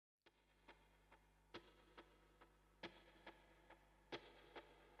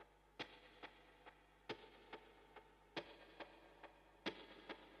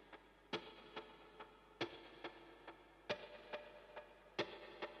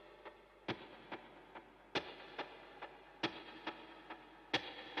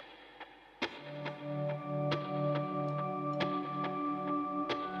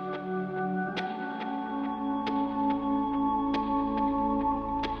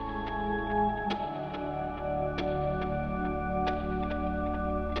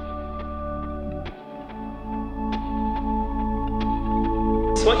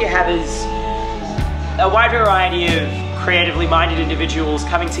So what you have is a wide variety of creatively minded individuals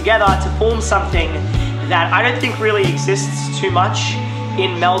coming together to form something that I don't think really exists too much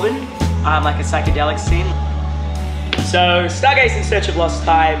in Melbourne, like a psychedelic scene. So Stargazed in Search of Lost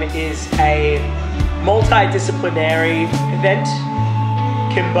Time is a multidisciplinary event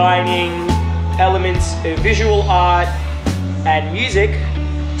combining elements of visual art and music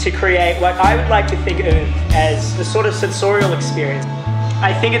to create what I would like to think of as a sort of sensorial experience.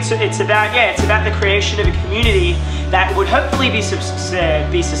 I think it's about the creation of a community that would hopefully be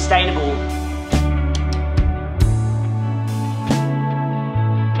sustainable.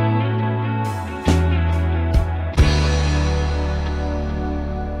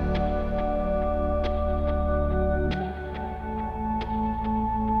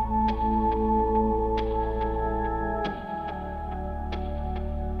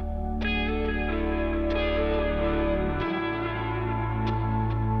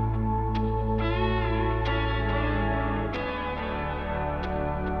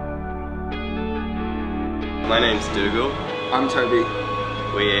 My name's Dougal. I'm Toby.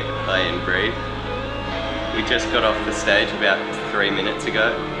 We play in BREVE. We just got off the stage about 3 minutes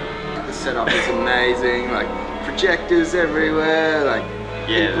ago. The setup is amazing, like projectors everywhere, like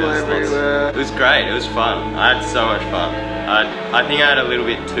people everywhere. It was great, it was fun. I had so much fun. I think I had a little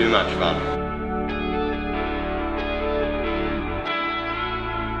bit too much fun.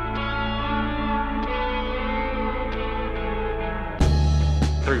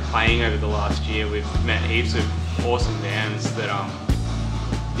 Through playing over the last year, we've met heaps of awesome bands that,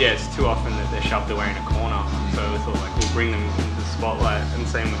 yeah, it's too often that they're shoved away in a corner. So we thought, like, we'll bring them into the spotlight. And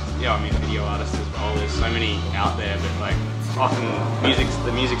same with, yeah, I mean, video artists as well. There's so many out there, but like, often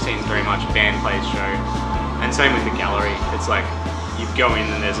the music scene is very much band plays show. And same with the gallery. It's like you go in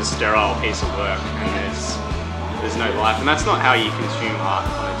and there's a sterile piece of work, and there's no life. And that's not how you consume art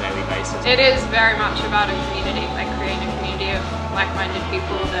on a daily basis. It is very much about a community, like creating a community of like-minded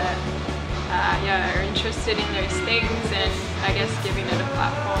people that are interested in those things, and I guess giving it a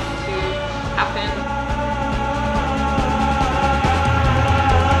platform to happen.